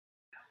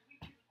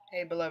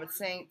Hey, beloved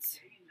saints,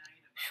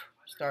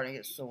 starting to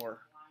get sore.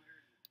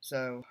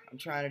 So I'm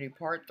trying to do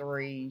part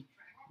 3.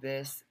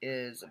 This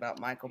is about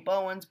Michael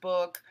Bowen's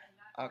book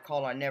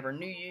called I Never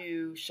Knew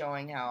You,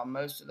 showing how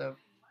most of the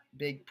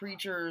big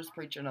preachers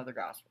preach another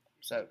gospel.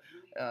 So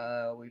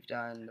we've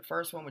done the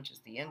first one, which is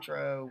the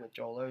intro with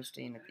Joel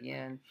Osteen at the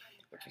end,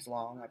 which was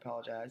long. I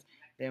apologize.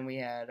 Then we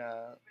had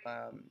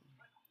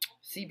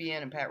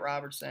CBN and Pat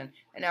Robertson,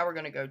 and now we're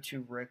going to go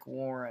to Rick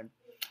Warren.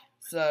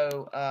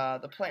 So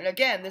the plan,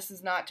 again, this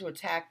is not to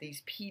attack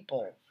these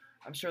people.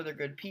 I'm sure they're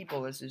good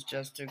people. This is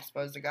just to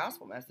expose the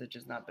gospel message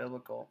is not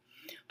biblical.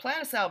 Plan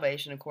of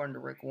salvation, according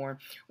to Rick Warren.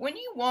 When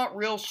you want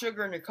real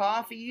sugar in your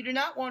coffee, you do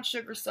not want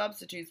sugar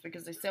substitutes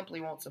because they simply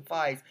won't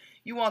suffice.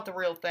 You want the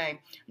real thing.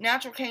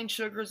 Natural cane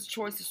sugar is a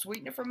choice of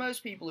sweetener for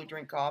most people who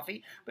drink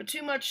coffee, but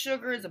too much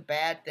sugar is a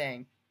bad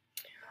thing.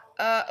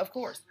 Of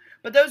course.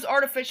 But those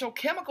artificial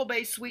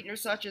chemical-based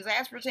sweeteners such as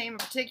aspartame in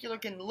particular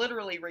can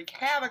literally wreak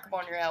havoc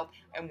upon your health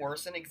and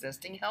worsen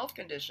existing health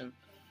conditions.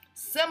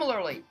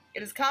 Similarly,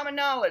 it is common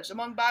knowledge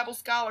among Bible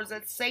scholars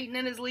that Satan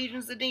and his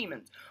legions of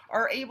demons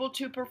are able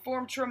to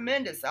perform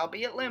tremendous,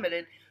 albeit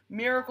limited,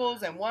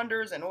 miracles and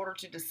wonders in order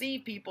to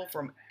deceive people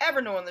from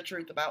ever knowing the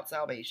truth about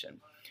salvation.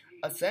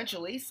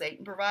 Essentially,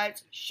 Satan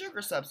provides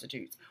sugar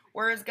substitutes,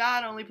 whereas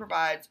God only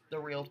provides the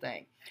real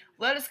thing.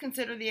 Let us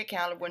consider the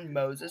account of when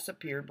Moses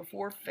appeared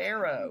before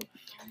Pharaoh.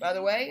 By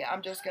the way,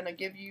 I'm just going to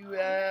give you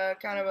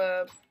kind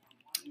of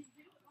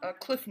a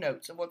cliff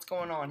notes of what's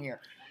going on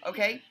here.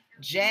 Okay,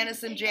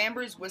 Jannes and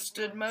Jambres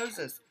withstood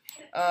Moses.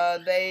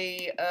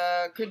 They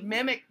could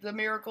mimic the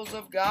miracles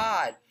of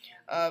God.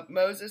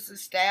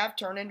 Moses' staff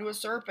turned into a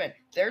serpent.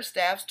 Their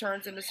staffs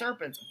turns into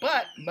serpents.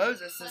 But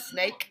Moses'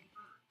 snake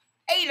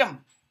ate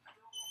them.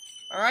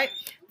 All right.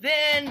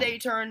 Then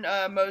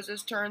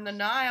Moses turned the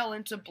Nile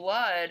into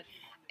blood,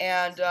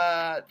 and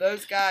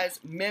those guys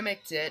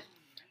mimicked it.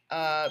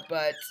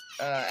 But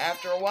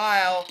after a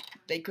while,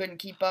 they couldn't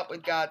keep up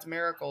with God's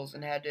miracles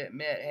and had to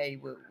admit, hey,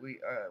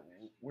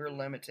 we're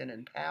limited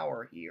in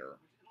power here.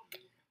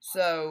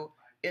 So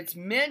it's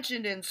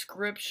mentioned in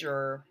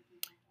Scripture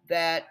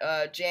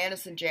that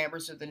Jannes and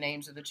Jambres are the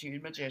names of the two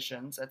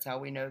magicians. That's how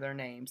we know their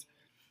names.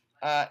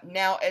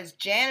 Now, as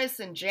Jannes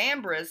and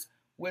Jambres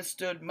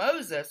withstood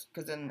Moses,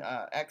 because in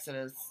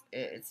Exodus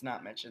it's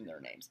not mentioned their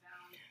names,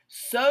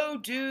 so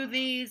do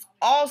these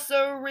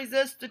also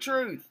resist the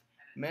truth.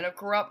 Men of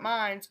corrupt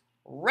minds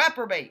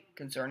reprobate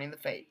concerning the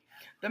faith.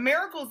 The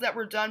miracles that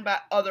were done by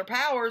other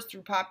powers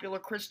through popular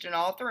Christian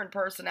author and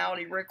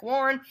personality Rick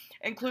Warren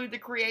include the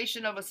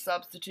creation of a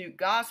substitute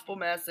gospel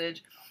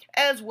message,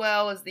 as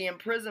well as the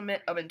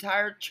imprisonment of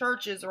entire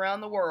churches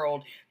around the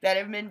world that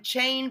have been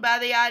chained by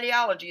the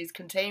ideologies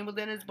contained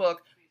within his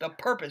book, The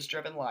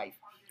Purpose-Driven Life.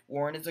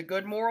 Warren is a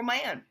good moral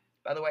man.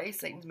 By the way,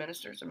 Satan's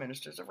ministers are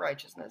ministers of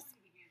righteousness,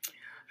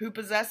 who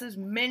possesses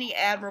many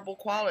admirable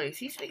qualities.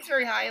 He speaks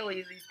very highly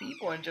of these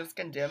people and just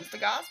condemns the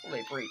gospel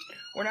they preach.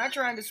 We're not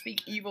trying to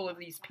speak evil of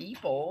these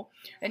people,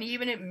 and he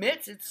even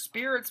admits it's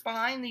spirits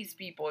behind these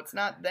people. It's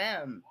not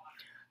them.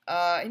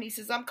 And he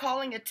says, I'm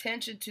calling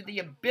attention to the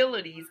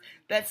abilities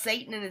that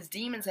Satan and his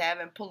demons have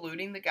in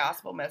polluting the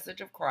gospel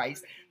message of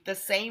Christ the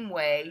same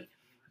way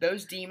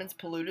those demons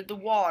polluted the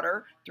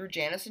water through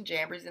Jannes and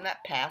Jambres in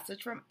that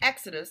passage from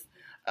Exodus.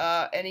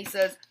 And he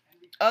says,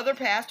 other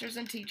pastors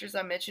and teachers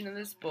I mentioned in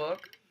this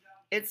book,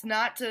 it's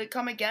not to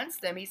come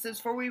against them. He says,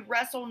 for we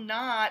wrestle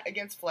not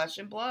against flesh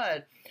and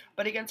blood,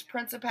 but against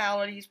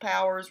principalities,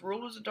 powers,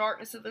 rulers of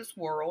darkness of this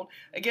world,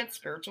 against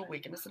spiritual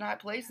wickedness in high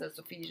places. That's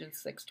Ephesians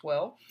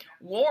 6:12.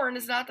 Warren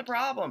is not the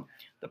problem.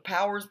 The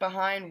powers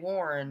behind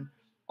Warren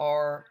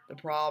are the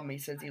problem. He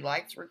says he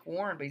likes Rick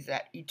Warren, but he's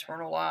at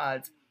eternal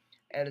odds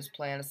at his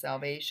plan of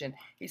salvation.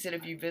 He said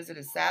if you visit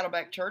his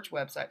Saddleback Church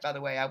website, by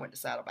the way, I went to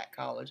Saddleback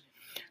College,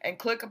 and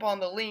click upon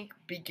the link,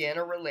 Begin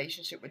a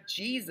Relationship with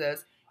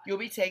Jesus, you'll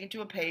be taken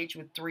to a page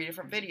with 3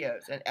 different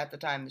videos. At the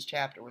time this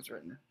chapter was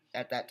written,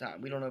 at that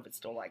time. We don't know if it's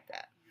still like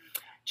that.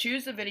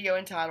 Choose the video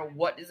entitled,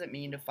 What Does It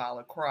Mean to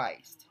Follow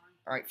Christ?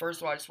 All right, first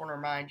of all, I just want to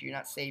remind you, you're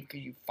not saved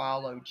because you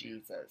follow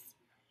Jesus.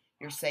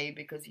 You're saved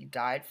because he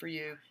died for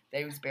you, that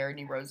he was buried and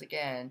he rose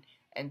again.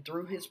 And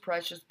through his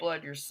precious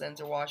blood, your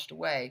sins are washed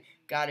away.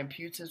 God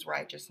imputes his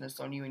righteousness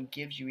on you and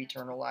gives you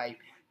eternal life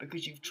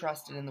because you've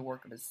trusted in the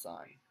work of his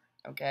Son.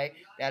 Okay?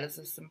 That is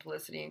the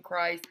simplicity in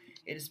Christ.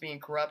 It is being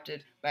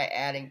corrupted by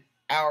adding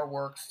our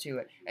works to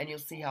it. And you'll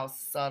see how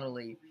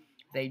subtly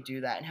they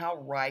do that and how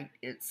right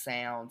it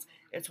sounds.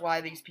 It's why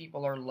these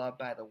people are loved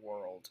by the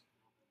world.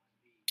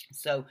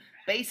 So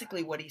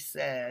basically what he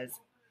says,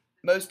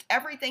 most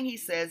everything he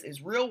says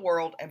is real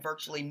world and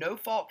virtually no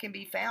fault can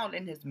be found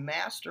in his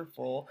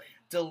masterful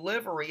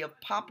delivery of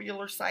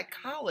popular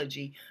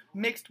psychology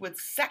mixed with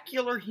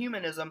secular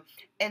humanism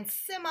and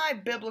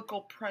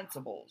semi-biblical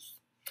principles.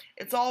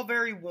 It's all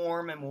very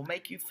warm and will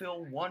make you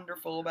feel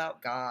wonderful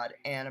about God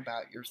and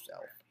about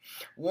yourself.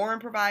 Warren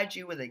provides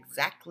you with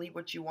exactly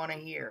what you want to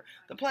hear.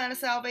 The plan of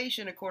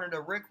salvation, according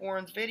to Rick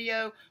Warren's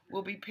video,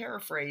 will be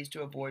paraphrased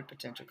to avoid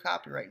potential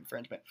copyright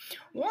infringement.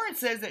 Warren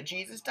says that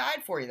Jesus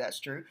died for you. That's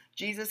true.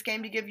 Jesus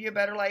came to give you a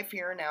better life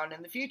here and now and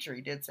in the future.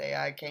 He did say,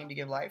 I came to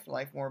give life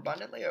more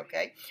abundantly.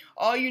 Okay.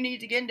 All you need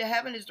to get into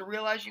heaven is to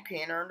realize you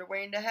can't earn your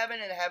way into heaven,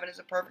 and heaven is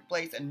a perfect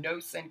place and no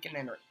sin can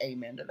enter.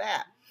 Amen to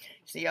that.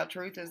 See how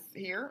truth is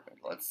here?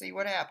 Let's see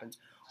what happens.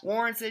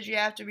 Warren says you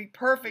have to be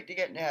perfect to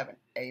get into heaven.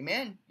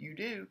 Amen. You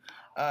do.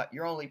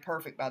 You're only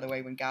perfect, by the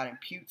way, when God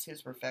imputes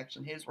his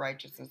perfection, his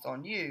righteousness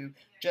on you.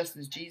 Just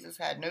as Jesus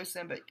had no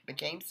sin but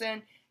became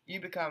sin, you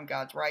become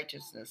God's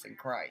righteousness in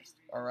Christ.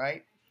 All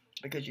right?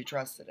 Because you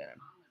trusted in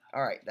him.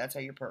 All right. That's how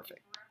you're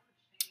perfect.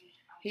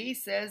 He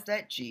says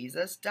that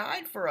Jesus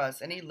died for us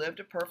and he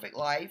lived a perfect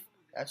life.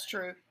 That's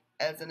true.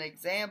 As an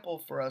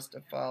example for us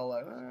to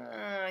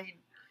follow.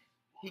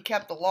 He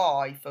kept the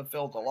law. He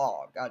fulfilled the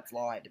law. God's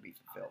law had to be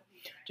fulfilled.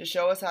 To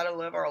show us how to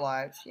live our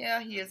lives. Yeah,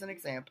 he is an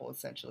example,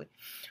 essentially.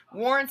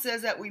 Warren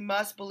says that we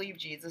must believe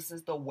Jesus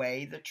is the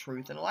way, the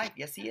truth, and life.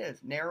 Yes, he is.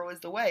 Narrow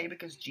is the way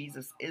because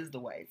Jesus is the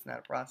way. It's not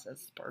a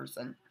process, it's a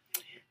person.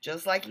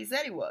 Just like he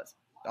said he was.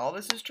 All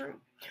this is true.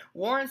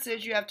 Warren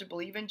says you have to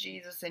believe in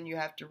Jesus and you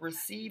have to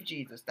receive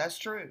Jesus. That's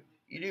true.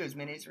 You do. As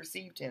many as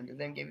received him, to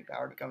them give you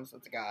power to become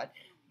sons of God.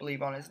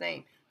 Believe on his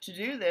name. To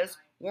do this,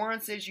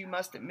 Warren says you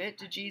must admit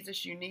to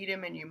Jesus you need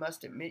him and you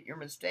must admit your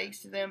mistakes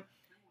to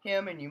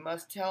him and you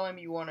must tell him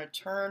you want to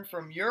turn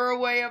from your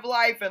way of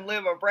life and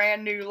live a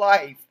brand new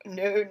life.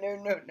 No.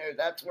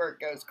 That's where it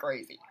goes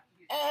crazy.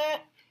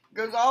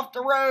 Goes off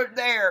the road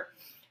there.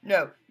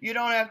 No, you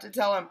don't have to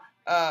tell him,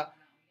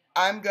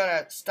 I'm going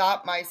to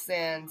stop my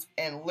sins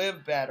and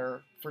live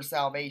better for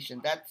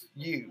salvation. That's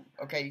you.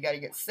 Okay, you got to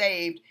get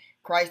saved.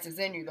 Christ is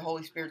in you. The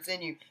Holy Spirit's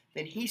in you.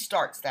 Then he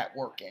starts that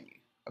work in you.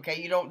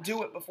 Okay, you don't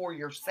do it before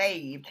you're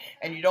saved,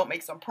 and you don't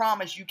make some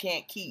promise you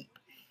can't keep.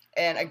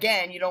 And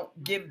again, you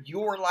don't give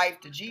your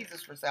life to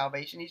Jesus for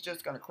salvation. He's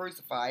just going to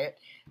crucify it.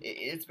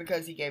 It's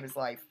because he gave his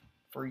life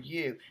for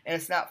you. And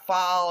it's not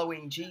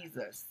following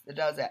Jesus that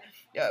does that.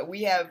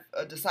 We have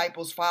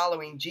disciples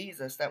following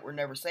Jesus that were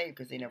never saved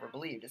because they never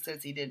believed. It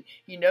says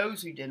he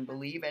knows who didn't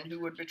believe and who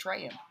would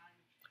betray him.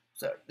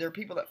 So there are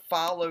people that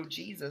follow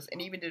Jesus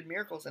and even did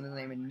miracles in his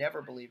name and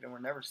never believed and were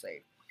never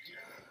saved.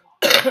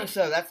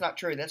 So that's not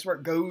true. That's where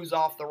it goes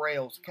off the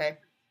rails, okay?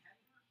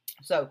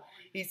 So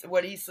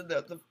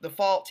the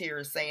fault here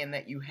is saying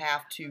that you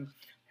have to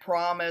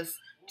promise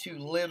to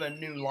live a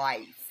new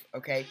life,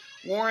 okay?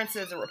 Warren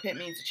says that repent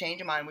means to change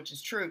your mind, which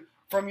is true.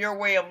 From your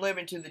way of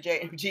living to the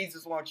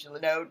Jesus wants you to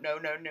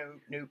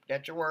no.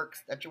 That's your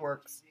works.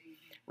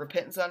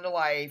 Repentance unto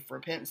life,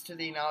 repentance to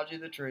the knowledge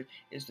of the truth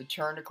is to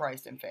turn to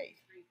Christ in faith.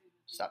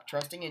 Stop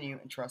trusting in you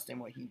and trust in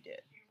what he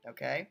did,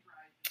 okay?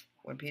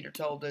 When Peter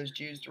told those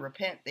Jews to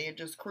repent, they had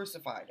just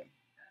crucified him.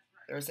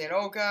 They were saying,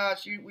 oh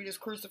gosh, we just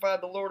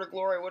crucified the Lord of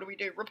glory. What do we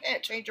do?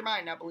 Repent, change your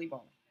mind, now believe on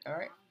him. All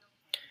right?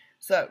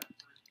 So,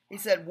 he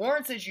said,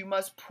 Warren says you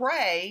must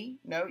pray.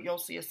 No, you'll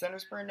see a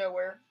sinner's prayer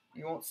nowhere.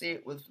 You won't see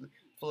it with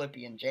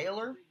Philippian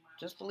jailer.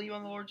 Just believe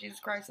on the Lord Jesus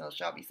Christ and thou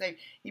shalt be saved.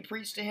 He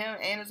preached to him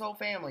and his whole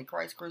family,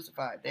 Christ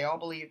crucified. They all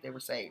believed, they were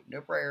saved.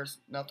 No prayers,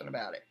 nothing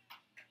about it.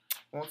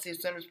 Won't see a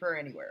sinner's prayer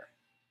anywhere.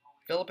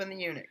 Philip and the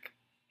eunuch.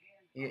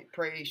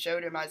 He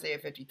showed him Isaiah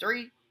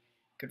 53,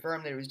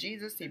 confirmed that it was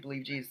Jesus. He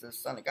believed Jesus is the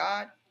Son of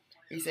God.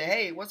 He said,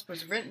 hey, what's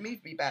preventing me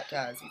to be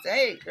baptized? He said,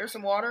 hey, there's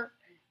some water.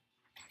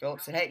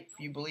 Philip said, hey,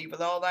 if you believe with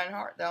all thine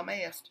heart, thou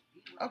mayest.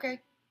 Okay.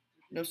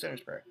 No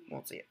sinner's prayer.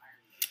 Won't see it.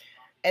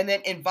 And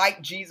then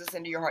invite Jesus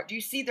into your heart. Do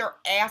you see they're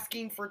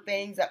asking for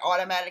things that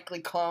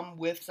automatically come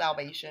with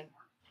salvation?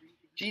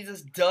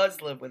 Jesus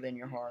does live within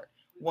your heart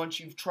once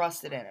you've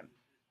trusted in him.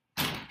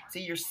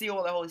 See, you're sealed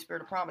with the Holy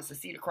Spirit of promise. The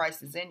seed of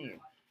Christ is in you.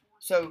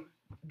 So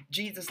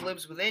Jesus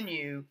lives within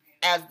you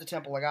as the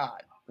temple of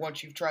God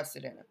once you've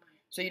trusted in him.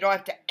 So you don't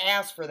have to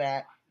ask for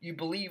that. You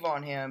believe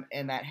on him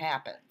and that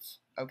happens.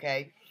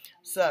 Okay?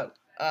 So,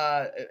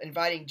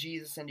 inviting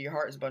Jesus into your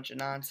heart is a bunch of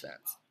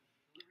nonsense.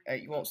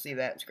 You won't see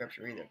that in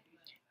Scripture either.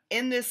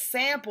 In this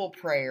sample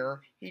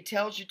prayer, he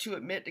tells you to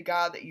admit to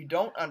God that you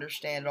don't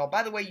understand it all.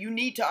 By the way, you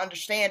need to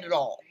understand it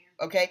all.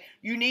 Okay?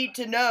 You need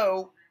to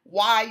know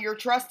why you're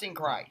trusting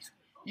Christ.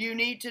 You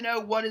need to know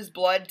what his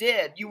blood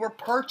did. You were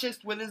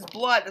purchased with his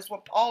blood. That's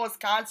what Paul is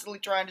constantly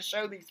trying to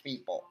show these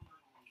people.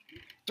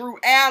 Through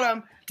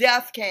Adam,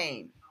 death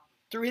came.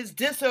 Through his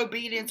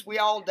disobedience, we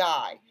all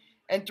die.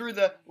 And through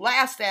the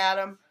last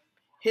Adam,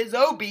 his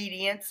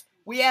obedience,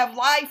 we have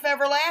life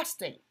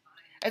everlasting.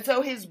 And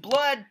so his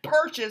blood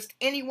purchased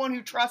anyone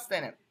who trusts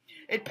in him.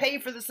 It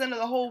paid for the sin of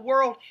the whole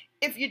world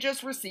if you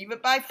just receive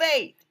it by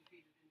faith.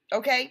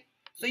 Okay?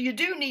 So you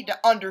do need to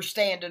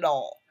understand it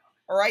all.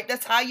 All right,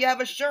 that's how you have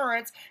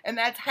assurance, and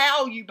that's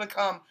how you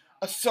become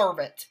a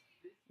servant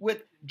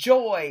with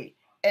joy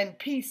and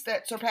peace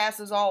that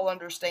surpasses all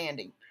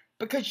understanding,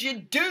 because you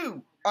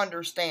do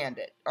understand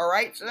it. All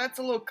right, so that's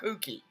a little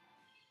kooky.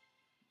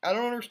 I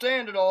don't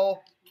understand it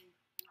all.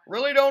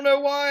 Really don't know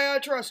why I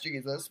trust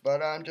Jesus,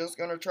 but I'm just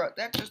going to trust.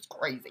 That's just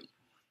crazy.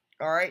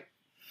 All right?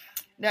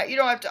 Now, you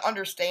don't have to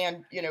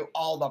understand,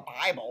 all the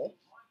Bible,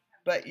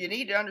 but you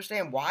need to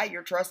understand why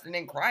you're trusting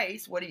in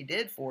Christ, what he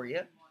did for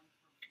you.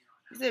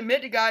 He said,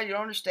 admit to God you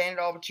don't understand it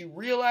all, but you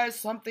realize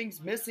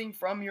something's missing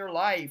from your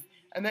life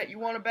and that you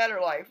want a better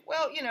life.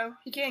 Well,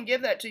 he can't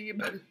give that to you,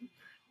 but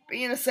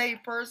being a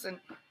saved person,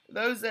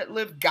 those that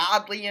live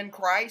godly in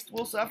Christ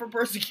will suffer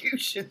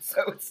persecution.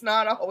 So it's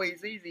not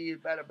always easy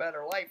about a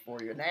better life for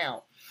you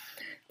now.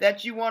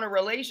 That you want a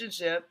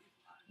relationship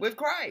with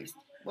Christ.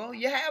 Well,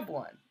 you have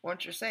one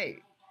once you're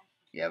saved.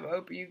 You have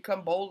hope. You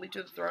come boldly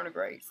to the throne of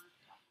grace.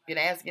 You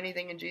can ask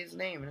anything in Jesus'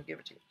 name and he'll give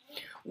it to you.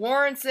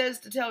 Warren says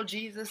to tell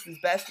Jesus as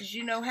best as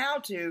you know how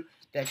to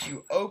that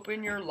you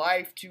open your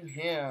life to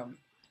him.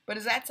 But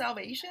is that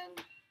salvation?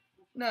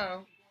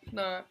 No,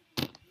 not.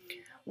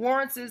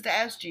 Warren says to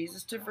ask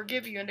Jesus to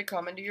forgive you and to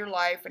come into your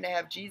life and to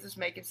have Jesus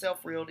make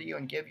himself real to you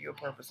and give you a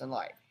purpose in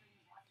life.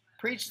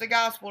 Preach the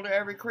gospel to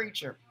every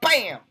creature.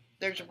 Bam!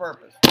 There's your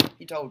purpose.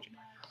 He told you.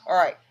 All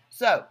right.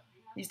 So,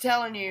 he's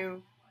telling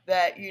you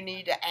that you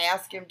need to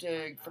ask him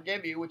to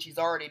forgive you, which he's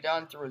already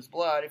done through his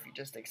blood if you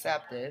just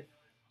accept it.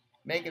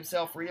 Make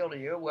himself real to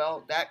you.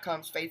 Well, that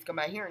comes, faith come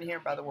by hearing,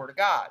 hearing by the word of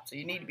God. So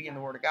you need to be in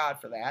the word of God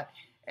for that.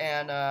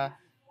 And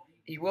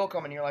he will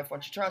come in your life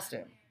once you trust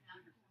him.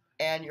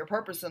 And your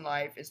purpose in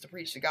life is to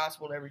preach the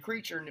gospel to every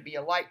creature and to be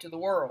a light to the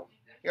world.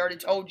 He already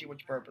told you what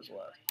your purpose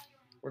was,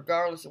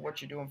 regardless of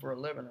what you're doing for a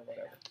living or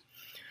whatever.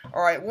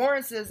 All right,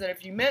 Warren says that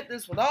if you meant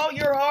this with all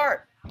your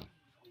heart,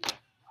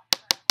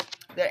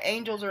 that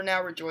angels are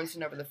now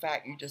rejoicing over the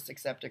fact you just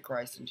accepted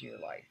Christ into your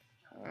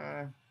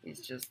life.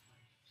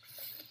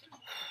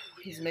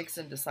 He's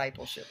mixing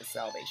discipleship with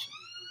salvation.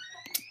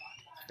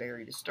 It's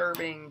very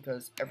disturbing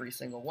because every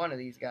single one of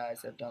these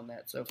guys have done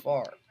that so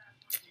far.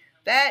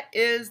 That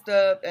is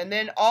and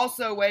then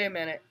also, wait a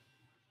minute,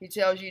 he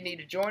tells you need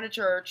to join a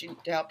church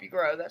to help you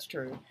grow, that's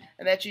true,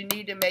 and that you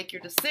need to make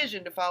your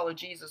decision to follow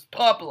Jesus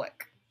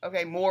public.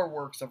 Okay, more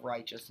works of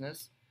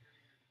righteousness.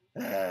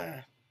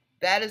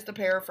 That is the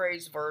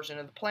paraphrased version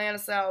of the plan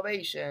of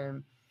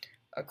salvation,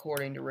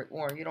 according to Rick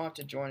Warren. You don't have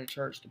to join a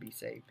church to be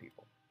saved,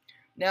 people.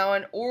 Now,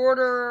 in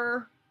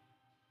order,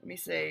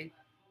 to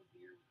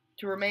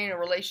remain in a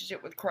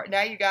relationship with Christ,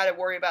 now you got to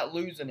worry about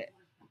losing it.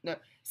 No,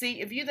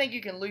 see, if you think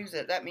you can lose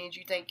it, that means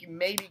you think you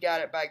maybe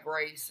got it by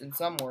grace in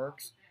some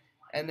works,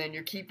 and then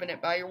you're keeping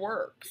it by your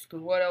works.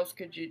 Because what else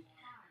could you?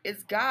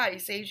 It's God. He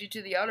saves you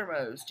to the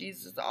uttermost.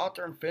 Jesus is the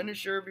author and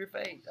finisher of your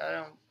faith.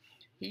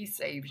 He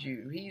saves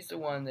you. He's the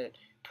one that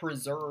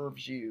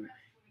preserves you.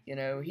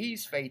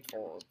 He's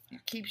faithful. He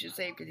keeps you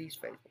safe because he's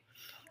faithful.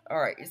 All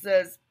right. It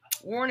says,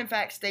 Warren, in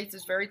fact, states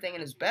this very thing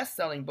in his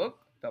best-selling book,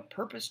 The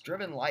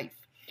Purpose-Driven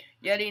Life.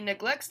 Yet he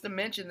neglects to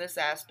mention this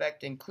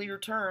aspect in clear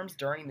terms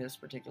during this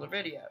particular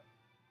video.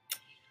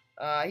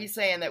 He's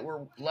saying that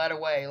we're led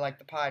away like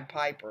the Pied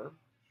Piper.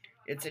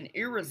 It's an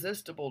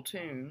irresistible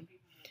tune.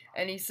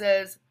 And he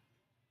says,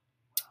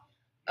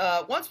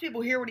 once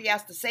people hear what he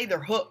has to say,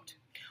 they're hooked.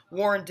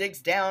 Warren digs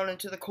down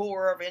into the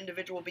core of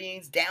individual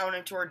beings, down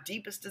into our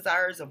deepest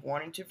desires of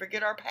wanting to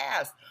forget our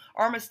past,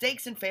 our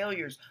mistakes and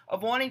failures,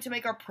 of wanting to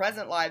make our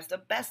present lives the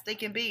best they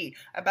can be,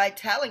 and by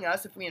telling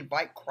us if we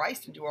invite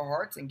Christ into our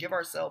hearts and give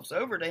ourselves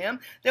over to him,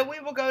 that we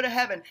will go to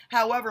heaven.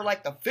 However,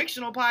 like the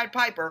fictional Pied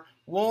Piper,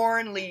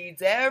 Warren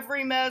leads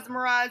every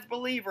mesmerized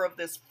believer of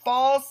this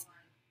false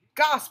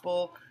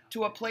gospel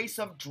to a place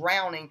of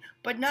drowning,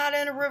 but not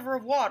in a river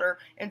of water.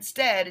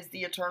 Instead is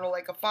the eternal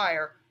lake of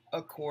fire,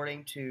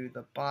 according to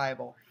the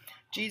Bible.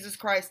 Jesus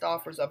Christ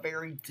offers a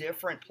very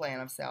different plan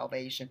of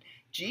salvation.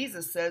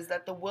 Jesus says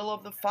that the will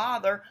of the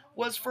Father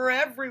was for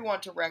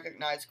everyone to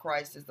recognize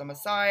Christ as the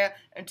Messiah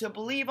and to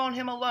believe on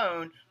him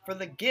alone for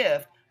the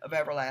gift of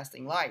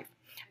everlasting life.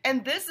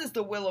 And this is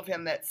the will of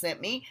him that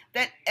sent me,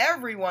 that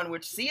everyone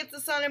which seeth the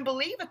Son and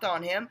believeth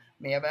on him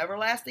may have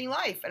everlasting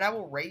life, and I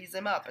will raise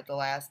him up at the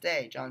last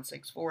day. John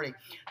 6:40.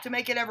 To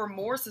make it ever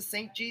more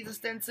succinct, Jesus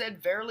then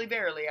said, Verily,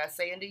 verily, I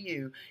say unto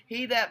you,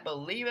 he that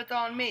believeth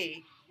on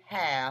me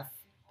hath,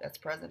 that's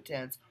present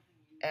tense,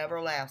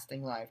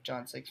 everlasting life.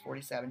 John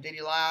 6:47. Did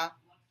he lie?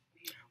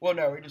 Well,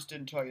 no, he just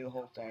didn't tell you the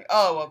whole thing.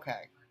 Oh,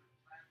 okay.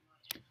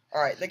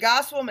 All right, the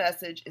gospel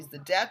message is the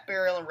death,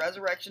 burial, and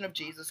resurrection of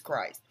Jesus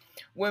Christ.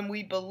 When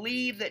we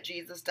believe that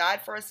Jesus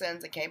died for our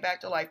sins and came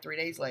back to life 3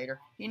 days later,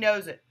 he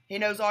knows it. He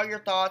knows all your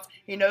thoughts.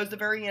 He knows the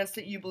very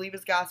instant you believe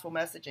his gospel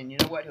message, and you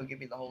know what? He'll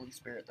give you the Holy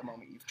Spirit the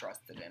moment you've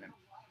trusted in him.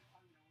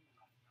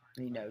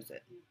 He knows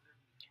it.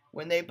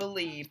 When they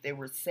believed, they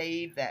were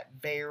saved that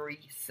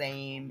very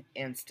same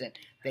instant.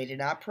 They did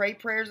not pray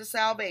prayers of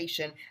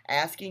salvation,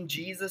 asking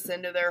Jesus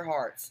into their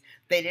hearts.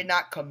 They did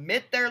not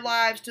commit their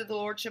lives to the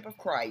lordship of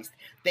Christ.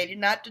 They did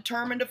not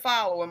determine to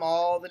follow him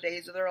all the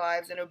days of their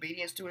lives in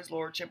obedience to his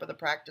lordship or the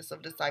practice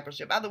of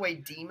discipleship. By the way,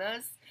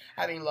 Demas,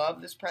 having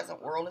loved this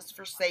present world, has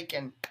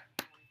forsaken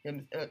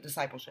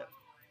discipleship.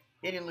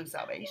 He didn't lose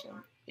salvation.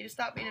 He just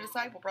stopped being a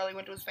disciple, probably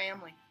went to his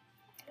family.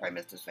 Probably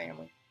missed his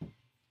family.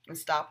 And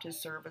stopped his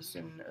service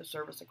in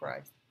service of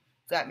Christ.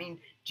 Does that mean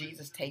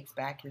Jesus takes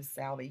back his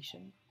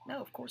salvation?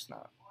 No, of course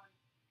not.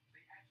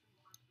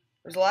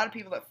 There's a lot of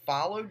people that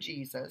follow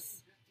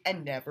Jesus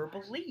and never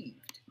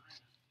believed.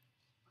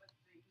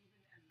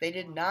 They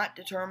did not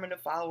determine to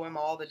follow him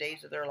all the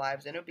days of their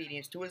lives in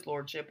obedience to his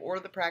lordship or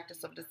the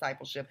practice of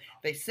discipleship.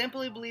 They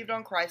simply believed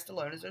on Christ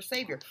alone as their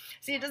Savior.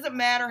 See, it doesn't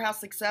matter how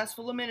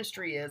successful a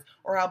ministry is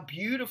or how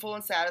beautiful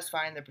and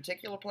satisfying their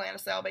particular plan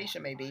of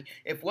salvation may be.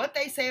 If what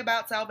they say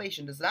about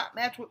salvation does not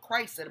match what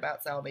Christ said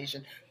about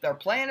salvation, their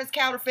plan is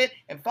counterfeit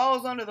and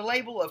falls under the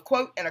label of,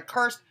 quote, an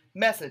accursed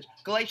message.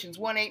 Galatians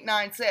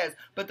 1:8-9 says,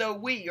 "But though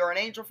we or an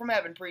angel from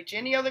heaven preach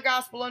any other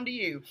gospel unto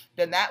you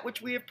than that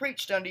which we have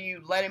preached unto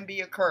you, let him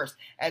be accursed.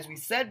 As we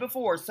said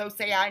before, so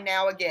say I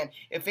now again.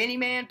 If any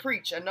man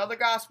preach another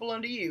gospel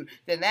unto you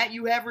than that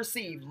you have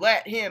received,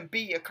 let him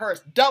be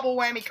accursed." Double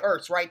whammy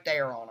curse right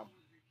there on him.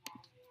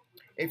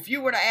 If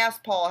you were to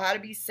ask Paul how to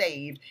be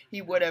saved,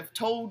 he would have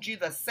told you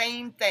the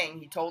same thing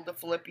he told the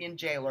Philippian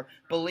jailer.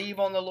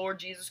 Believe on the Lord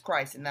Jesus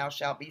Christ and thou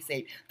shalt be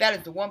saved. That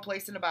is the one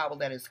place in the Bible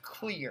that is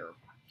clear.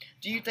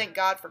 Do you think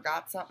God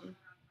forgot something?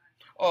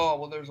 Oh,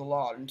 well, there's a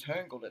lot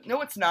entangled in it.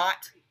 No, it's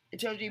not. It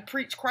tells you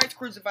preach Christ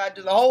crucified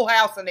to the whole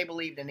house and they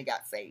believed and they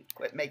got saved.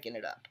 Quit making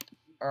it up.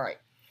 All right.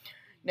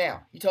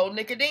 Now, he told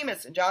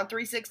Nicodemus in John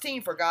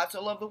 3:16, "For God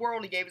so loved the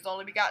world, he gave his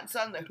only begotten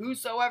Son, that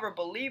whosoever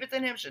believeth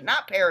in him should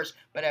not perish,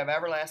 but have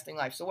everlasting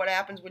life." So what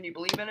happens when you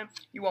believe in him?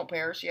 You won't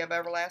perish, you have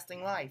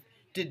everlasting life.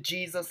 Did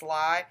Jesus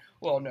lie?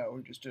 Well, no,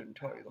 he just didn't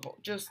tell you the whole.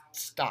 Just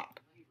stop.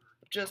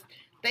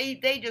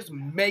 They just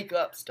make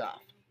up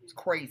stuff. It's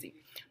crazy.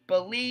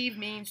 Believe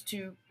means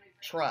to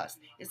trust.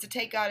 It's to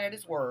take God at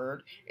his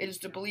word. It is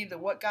to believe that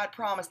what God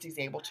promised he's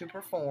able to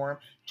perform,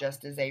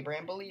 just as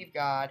Abraham believed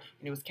God,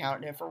 and it was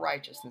counted him for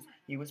righteousness.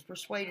 He was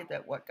persuaded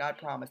that what God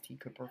promised he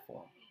could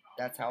perform.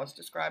 That's how it's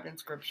described in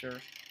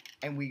Scripture,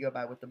 and we go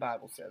by what the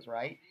Bible says,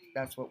 right?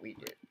 That's what we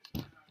did.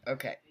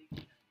 Okay.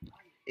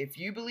 If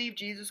you believe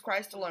Jesus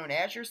Christ alone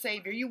as your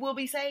Savior, you will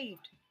be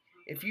saved.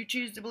 If you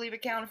choose to believe a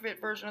counterfeit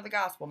version of the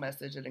gospel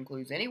message that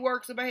includes any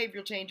works or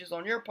behavioral changes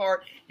on your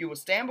part, you will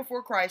stand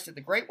before Christ at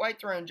the great white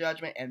throne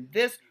judgment, and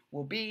this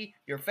will be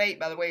your fate.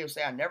 By the way, you'll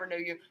say, "I never knew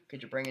you,"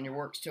 because you're bringing your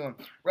works to him.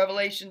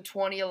 Revelation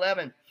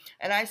 20:11.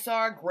 "And I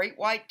saw a great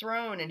white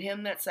throne, and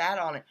him that sat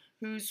on it,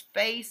 whose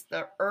face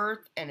the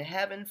earth and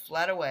heaven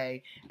fled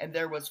away, and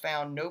there was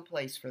found no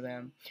place for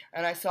them.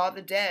 And I saw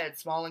the dead,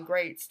 small and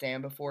great,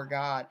 stand before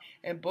God,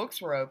 and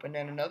books were opened,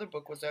 and another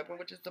book was opened,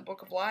 which is the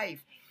book of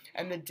life.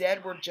 And the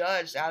dead were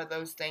judged out of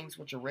those things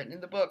which are written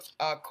in the books,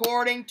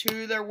 according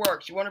to their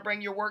works." You want to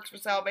bring your works for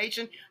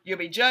salvation? You'll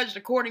be judged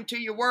according to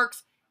your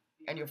works,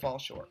 and you'll fall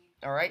short.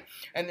 All right?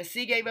 "And the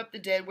sea gave up the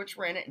dead which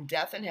were in it, and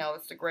death and hell,"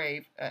 it's the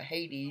grave,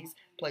 Hades,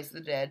 place of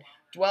the dead,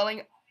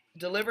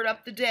 "delivered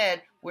up the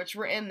dead which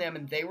were in them,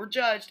 and they were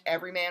judged,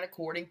 every man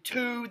according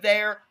to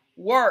their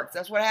works."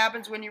 That's what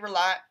happens when you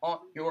rely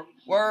on your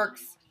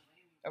works.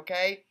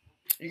 Okay?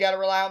 You got to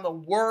rely on the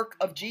work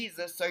of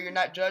Jesus so you're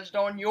not judged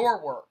on your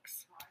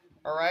works.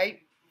 All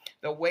right?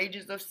 "The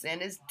wages of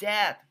sin is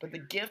death, but the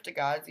gift of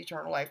God is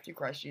eternal life through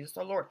Christ Jesus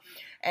our Lord.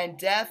 And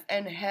death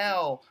and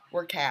hell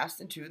were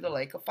cast into the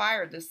lake of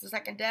fire." This is the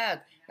second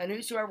death. "And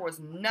whosoever was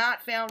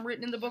not found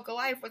written in the book of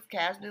life was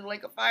cast into the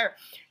lake of fire."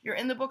 You're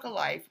in the book of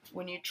life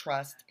when you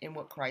trust in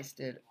what Christ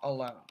did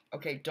alone.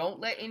 Okay, don't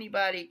let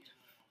anybody,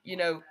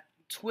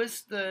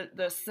 twist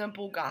the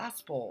simple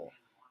gospel.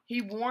 He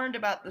warned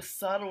about the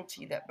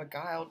subtlety that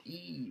beguiled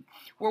Eve.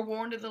 We're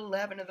warned of the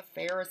leaven of the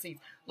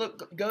Pharisees.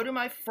 Look, go to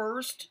my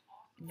first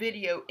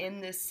video in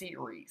this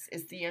series.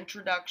 It's the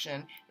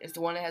introduction. It's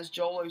the one that has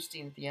Joel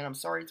Osteen at the end. I'm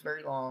sorry it's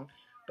very long,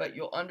 but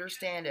you'll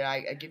understand it.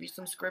 I give you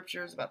some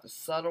scriptures about the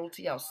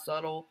subtlety, how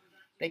subtle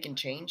they can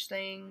change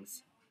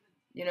things,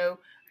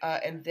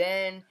 and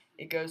then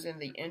it goes in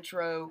the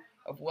intro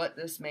of what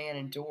this man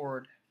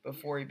endured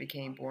before he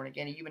became born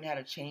again. He even had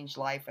a changed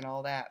life and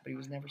all that, but he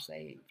was never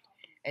saved.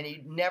 And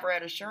he never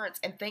had assurance,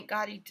 and thank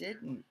God he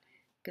didn't,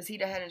 because he'd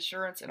have had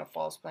insurance in a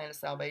false plan of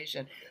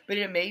salvation. But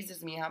it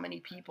amazes me how many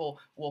people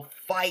will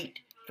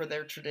fight for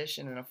their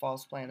tradition in a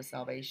false plan of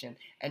salvation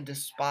and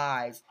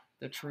despise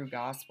the true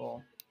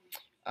gospel.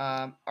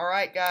 All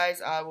right,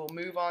 guys, I will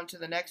move on to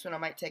the next one. I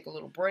might take a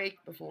little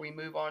break before we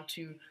move on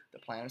to the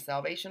plan of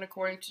salvation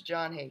according to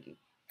John Hagee.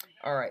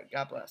 All right,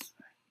 God bless.